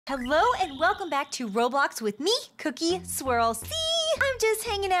Hello and welcome back to Roblox with me, Cookie Swirl C. I'm just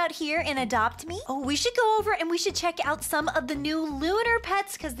hanging out here in Adopt Me. Oh, we should go over and we should check out some of the new lunar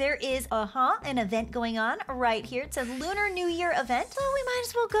pets because there is, an event going on right here. It says Lunar New Year event. So we might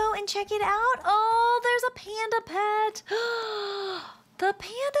as well go and check it out. Oh, there's a panda pet. The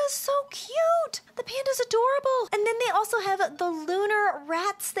panda's so cute. The panda's adorable. And then they also have the lunar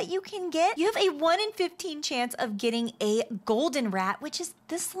rats that you can get. You have a 1 in 15 chance of getting a golden rat, which is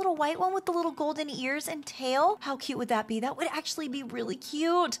this little white one with the little golden ears and tail. How cute would that be? That would actually be really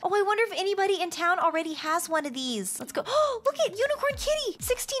cute. Oh, I wonder if anybody in town already has one of these. Let's go. Oh, look at Unicorn Kitty,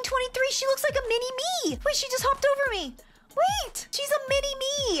 1623. She looks like a mini me. Wait, she just hopped over me. Wait, she's a mini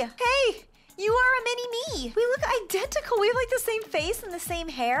me. Hey. You are a mini me. We look identical. We have like the same face and the same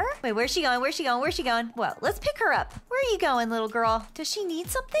hair. Wait, where's she going? Where's she going? Where's she going? Well, let's pick her up. Where are you going, little girl? Does she need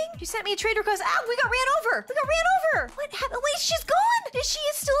something? You sent me a trade request. Ah, we got ran over. We got ran over. What happened? Wait, she's gone. Is she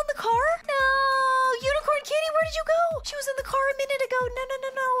still in the car? No. Unicorn Kitty, where did you go? She was in the car a minute ago.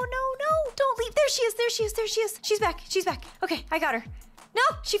 No. Don't leave. There she is. There she is. There she is. She's back. She's back. Okay, I got her. No,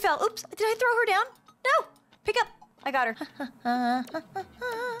 she fell. Oops. Did I throw her down? No. Pick up. I got her.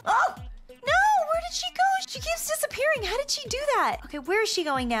 Oh! No, where did she go? She keeps disappearing. How did she do that? Okay, where is she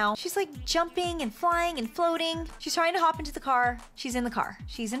going now? She's like jumping and flying and floating. She's trying to hop into the car. She's in the car.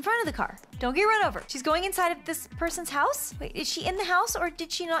 She's in front of the car. Don't get run over. She's going inside of this person's house. Wait, is she in the house or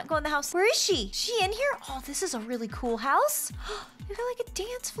did she not go in the house? Where is she? Is she in here? Oh, this is a really cool house. We got like a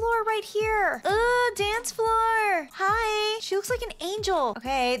dance floor right here. Dance floor. Hi. She looks like an angel.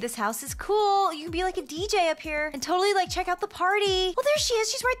 Okay, this house is cool. You can be like a DJ up here and totally like check out the party. Oh, there she is.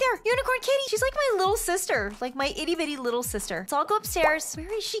 She's right there. Unicorn Kitty. She's like my little sister, like my itty bitty little sister. So I'll go upstairs.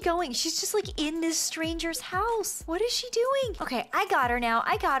 Where is she going? She's just like in this stranger's house. What is she doing? Okay, I got her now.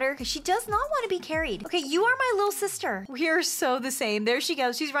 I got her because she does not want to be carried. Okay, you are my little sister. We are so the same. There she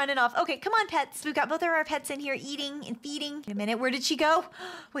goes. She's running off. Okay, come on, pets. We've got both of our pets in here eating and feeding. Wait a minute. Where did she go?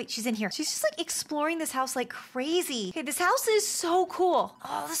 Wait, she's in here. She's just like exploring this house like crazy. Okay, this house is so cool.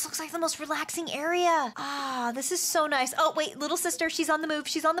 Oh, this looks like the most relaxing area. Ah, this is so nice. Oh, wait, little sister. She's on the move.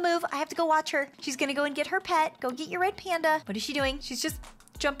 She's on the move. I have to go watch her. She's gonna go and get her pet. Go get your red panda. What is she doing? She's just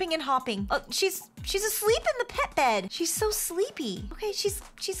jumping and hopping. Oh, she's asleep in the pet bed. She's so sleepy. Okay,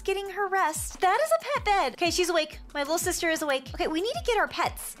 she's getting her rest. That is a pet bed. Okay, she's awake. My little sister is awake. Okay, we need to get our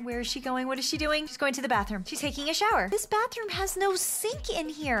pets. Where is she going? What is she doing? She's going to the bathroom. She's taking a shower. This bathroom has no sink in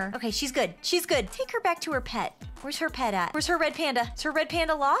here. Okay, she's good. She's good. Take her back to her pet. Where's her pet at? Where's her red panda? Is her red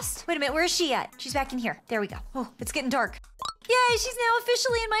panda lost? Wait a minute, where is she at? She's back in here. There we go. Oh, it's getting dark. Yay, she's now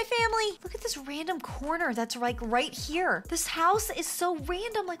officially in my family. Look at this random corner that's like right here. This house is so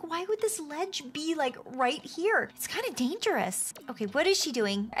random. Like, why would this ledge be like right here? It's kind of dangerous. Okay, what is she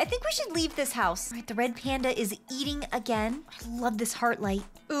doing? I think we should leave this house. All right, the red panda is eating again. I love this heart light.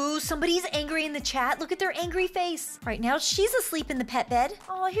 Ooh, somebody's angry in the chat. Look at their angry face. Right now, she's asleep in the pet bed.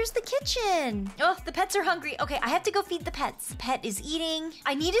 Oh, here's the kitchen. Oh, the pets are hungry. Okay, I have to go feed the pets. The pet is eating.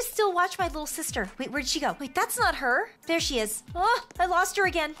 I need to still watch my little sister. Wait, where'd she go? Wait, that's not her. There she is. Oh, I lost her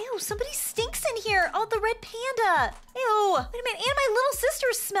again. Ew, somebody stinks in here. Oh, the red panda. Ew. Wait a minute. And my little sister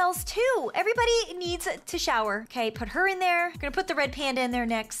smells too. Everybody needs to shower. Okay, put her in there. I'm gonna put the red panda in there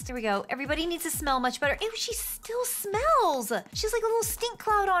next. There we go. Everybody needs to smell much better. Ew, she still smells. She's like a little stink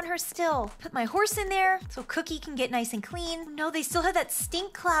cloud on her still. Put my horse in there so Cookie can get nice and clean. No, they still have that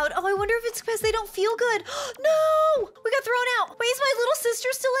stink cloud. Oh, I wonder if it's because they don't feel good. No, we got thrown out. Wait, is my little sister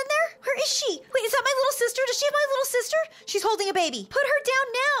still in there? Where is she? Wait, is that my little sister? Does she have my little sister? She's holding a baby. Put her down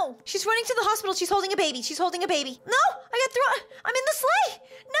now. She's running to the hospital. She's holding a baby. She's holding a baby. No, I got thrown. I'm in the sleigh.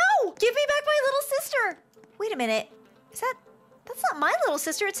 No, give me back my little sister. Wait a minute. That's not my little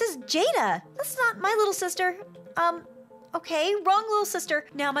sister. It says Jada. That's not my little sister. Okay, wrong little sister.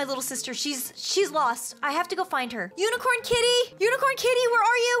 Now my little sister, she's lost. I have to go find her. Unicorn Kitty! Unicorn Kitty, where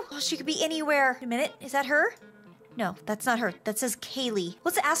are you? Oh, she could be anywhere. Wait a minute, is that her? No, that's not her. That says Kaylee.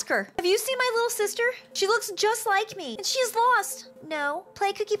 Let's ask her. Have you seen my little sister? She looks just like me. And she's lost. No.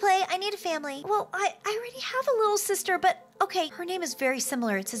 Play, Cookie, play. I need a family. Well, I already have a little sister, but okay. Her name is very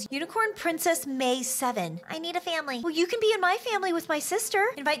similar. It says Unicorn Princess May 7. I need a family. Well, you can be in my family with my sister.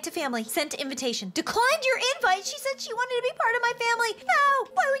 Invite to family. Sent invitation. Declined your invite. She said she wanted to be part of my family. No.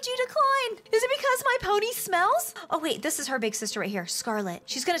 Why would you decline? Is it because my pony smells? Oh, wait. This is her big sister right here. Scarlet.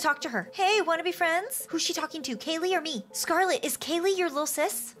 She's going to talk to her. Hey, want to be friends? Who's she talking to? Kaylee or me? Scarlet, is Kaylee your little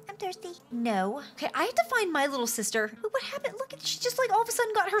sis? I'm thirsty. No. Okay, I have to find my little sister. What happened? Look at, she just like all of a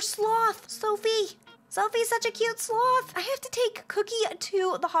sudden got her sloth. Sophie. Sophie's such a cute sloth. I have to take Cookie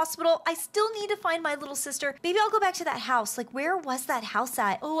to the hospital. I still need to find my little sister. Maybe I'll go back to that house. Like, where was that house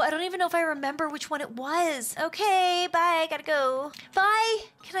at? Oh, I don't even know if I remember which one it was. Okay, bye. Gotta go. Bye.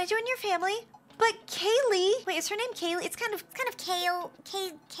 Can I join your family? But Kaylee, wait, is her name Kaylee? It's kind of Kaylee.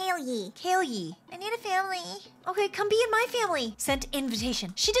 Kaylee. I need a family. Okay, come be in my family. Sent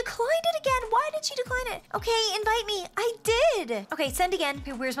invitation. She declined it again. Why did she decline it? Okay, invite me. I did. Okay, send again.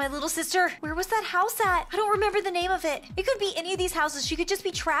 Okay, where's my little sister? Where was that house at? I don't remember the name of it. It could be any of these houses. She could just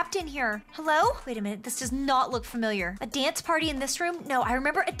be trapped in here. Hello? Wait a minute. This does not look familiar. A dance party in this room? No, I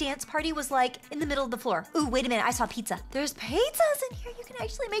remember a dance party was like in the middle of the floor. Ooh, wait a minute. I saw pizza. There's pizzas in here. You can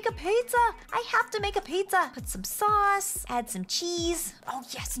actually make a pizza. I have to make a pizza. Put some sauce, add some cheese. Oh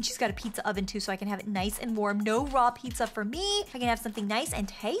yes, and she's got a pizza oven too, so I can have it nice and warm. No raw pizza for me. I can have something nice and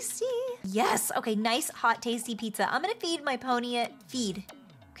tasty. Yes, okay, nice, hot, tasty pizza. I'm gonna feed my pony it. Feed.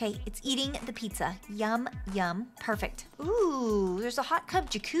 Okay, it's eating the pizza. Yum, yum. Perfect. Ooh, there's a hot tub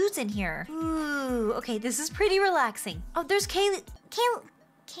jacuzzi in here. Ooh, okay, this is pretty relaxing. Oh, there's Kaylee.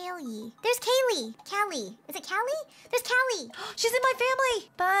 Callie. There's Kaylee. Callie. Is it Callie? There's Callie. She's in my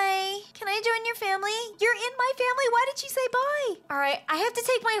family. Bye. Can I join your family? You're in my family. Why did she say bye? All right, I have to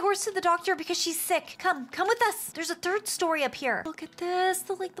take my horse to the doctor because she's sick. Come with us. There's a third story up here. Look at this.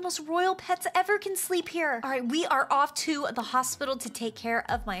 The most royal pets ever can sleep here. All right, we are off to the hospital to take care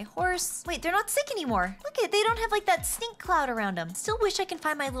of my horse. Wait, they're not sick anymore. Look at it. They don't have like that stink cloud around them. Still wish I can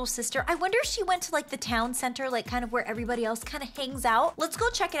find my little sister. I wonder if she went to like the town center, like kind of where everybody else kind of hangs out. Let's go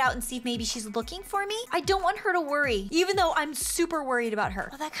check it out and see if maybe she's looking for me. I don't want her to worry, even though I'm super worried about her.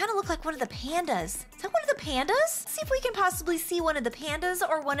 Oh, that kind of looked like one of the pandas. Is that one of the pandas? Let's see if we can possibly see one of the pandas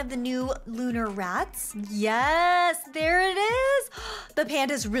or one of the new lunar rats. Yes, there it is. The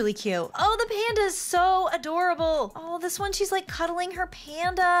panda's really cute. Oh, the panda's so adorable. Oh, this one, she's like cuddling her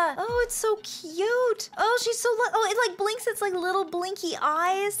panda. Oh, it's so cute. Oh, she's so, oh, it like blinks its like little blinky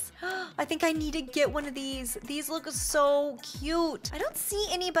eyes. I think I need to get one of these. These look so cute. I don't see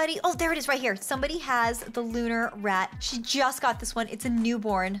anybody. Oh, there it is right here. Somebody has the lunar rat. She just got this one. It's a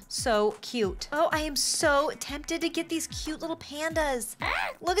newborn. So cute. Oh, I am so tempted to get these cute little pandas.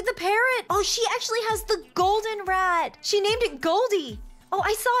 Look at the parrot. Oh, she actually has the golden rat. She named it Goldie. Oh,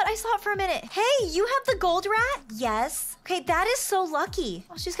 I saw it for a minute. Hey, you have the gold rat? Yes. Okay, that is so lucky.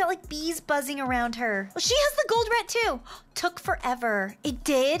 Oh, she's got like bees buzzing around her. Oh, she has the gold rat too. Took forever. It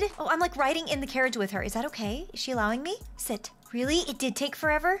did? Oh, I'm like riding in the carriage with her. Is that okay? Is she allowing me? Sit. Really? It did take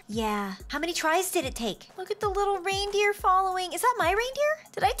forever? Yeah. How many tries did it take? Look at the little reindeer following. Is that my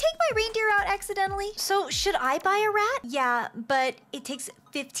reindeer? Did I take my reindeer out accidentally? So should I buy a rat? Yeah, but it takes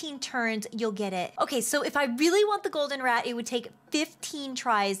 15 turns, you'll get it. Okay, so if I really want the golden rat, it would take 15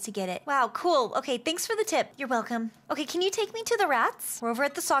 tries to get it. Wow, cool. Okay, thanks for the tip. You're welcome. Okay, can you take me to the rats? We're over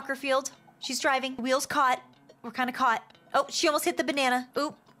at the soccer field. She's driving. Wheels caught. We're kind of caught. Oh, she almost hit the banana.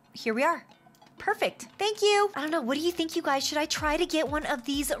 Oop, here we are. Perfect. Thank you. I don't know. What do you think, you guys? Should I try to get one of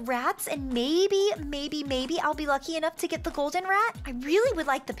these rats? And maybe I'll be lucky enough to get the golden rat? I really would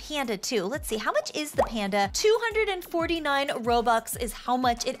like the panda too. Let's see. How much is the panda? 249 Robux is how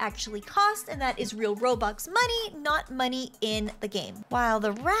much it actually costs. And that is real Robux money, not money in the game. While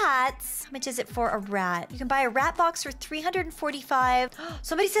the rats, how much is it for a rat? You can buy a rat box for 345.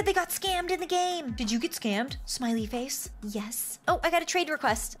 Somebody said they got scammed in the game. Did you get scammed? Smiley face. Yes. Oh, I got a trade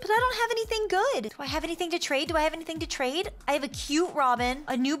request, but I don't have anything good. Do I have anything to trade? I have a cute robin,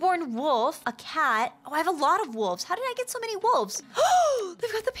 a newborn wolf, a cat. Oh, I have a lot of wolves. How did I get so many wolves? Oh,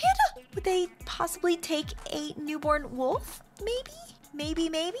 they've got the panda. Would they possibly take a newborn wolf? Maybe.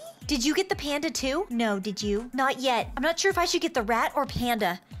 Did you get the panda too? No, did you? Not yet. I'm not sure if I should get the rat or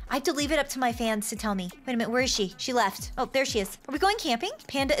panda. I have to leave it up to my fans to tell me. Wait a minute, where is she? She left. Oh, there she is. Are we going camping?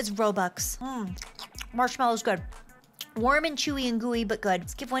 Panda is Robux. Marshmallow's good. Warm and chewy and gooey, but good.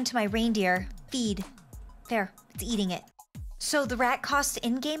 Let's give one to my reindeer. Feed. There, it's eating it. So the rat costs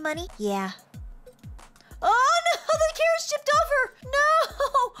in-game money? Yeah. Oh no, the carriage tipped over. No.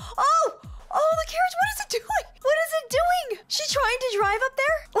 Oh, the carriage, what is it doing? What is it doing? She's trying to drive up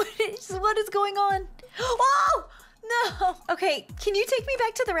there? What is going on? Oh, no. Okay, can you take me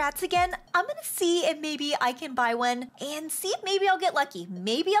back to the rats again? I'm gonna see if maybe I can buy one and see if maybe I'll get lucky.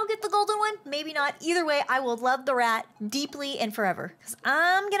 Maybe I'll get the golden one, maybe not. Either way, I will love the rat deeply and forever because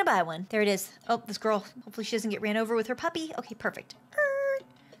I'm gonna buy one. There it is. Oh, this girl. Hopefully she doesn't get ran over with her puppy. Okay, perfect.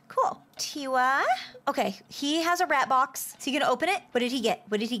 Cool. Tiwa. Okay, he has a rat box. Is he gonna open it? What did he get?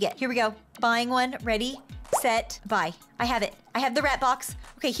 Here we go. Buying one. Ready, set, buy. I have it. I have the rat box.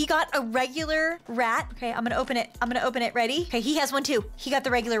 Okay, he got a regular rat. Okay, I'm gonna open it. Ready? Okay, he has one too. He got the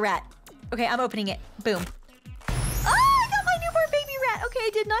regular rat. Okay, I'm opening it. Boom. Oh, I got my newborn baby rat. Okay, Okay,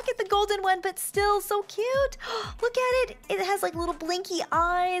 I did not get the golden one, but still so cute. Look at it. It has like little blinky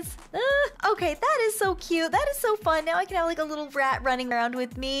eyes. Okay, that is so cute. That is so fun. Now I can have like a little rat running around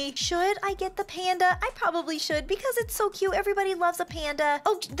with me. Should I get the panda? I probably should because it's so cute. Everybody loves a panda.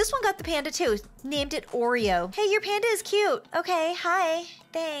 Oh, this one got the panda too. Named it Oreo. Hey, your panda is cute. Okay, hi.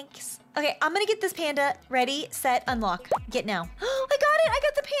 Thanks. Okay, I'm gonna get this panda. Ready, set, unlock. Get now. Oh, I got it! I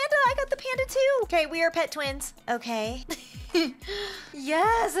got the panda! I got the panda too! Okay, we are pet twins. Okay.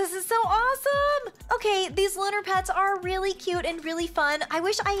 Yes, this is so awesome! Okay, these lunar pets are really cute and really fun. I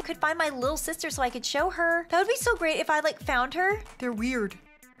wish I could find my little sister so I could show her. That would be so great if I like found her. They're weird.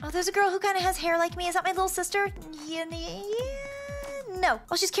 Oh, there's a girl who kind of has hair like me. Is that my little sister? Yeah. No.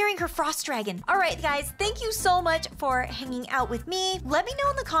 Oh, she's carrying her frost dragon. All right, guys, thank you so much for hanging out with me. Let me know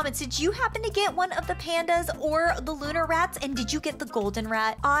in the comments, did you happen to get one of the pandas or the lunar rats? And did you get the golden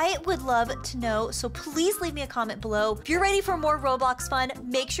rat? I would love to know, so please leave me a comment below. If you're ready for more Roblox fun,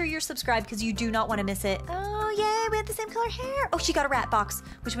 make sure you're subscribed because you do not want to miss it. Oh, yay, we have the same color hair. Oh, she got a rat box.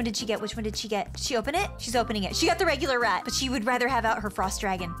 Which one did she get? Which one did she get? Did she open it? She's opening it. She got the regular rat, but she would rather have out her frost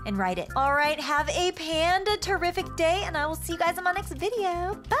dragon and ride it. All right, have a panda terrific day, and I will see you guys in my next video.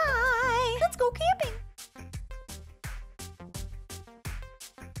 Bye. Let's go camping.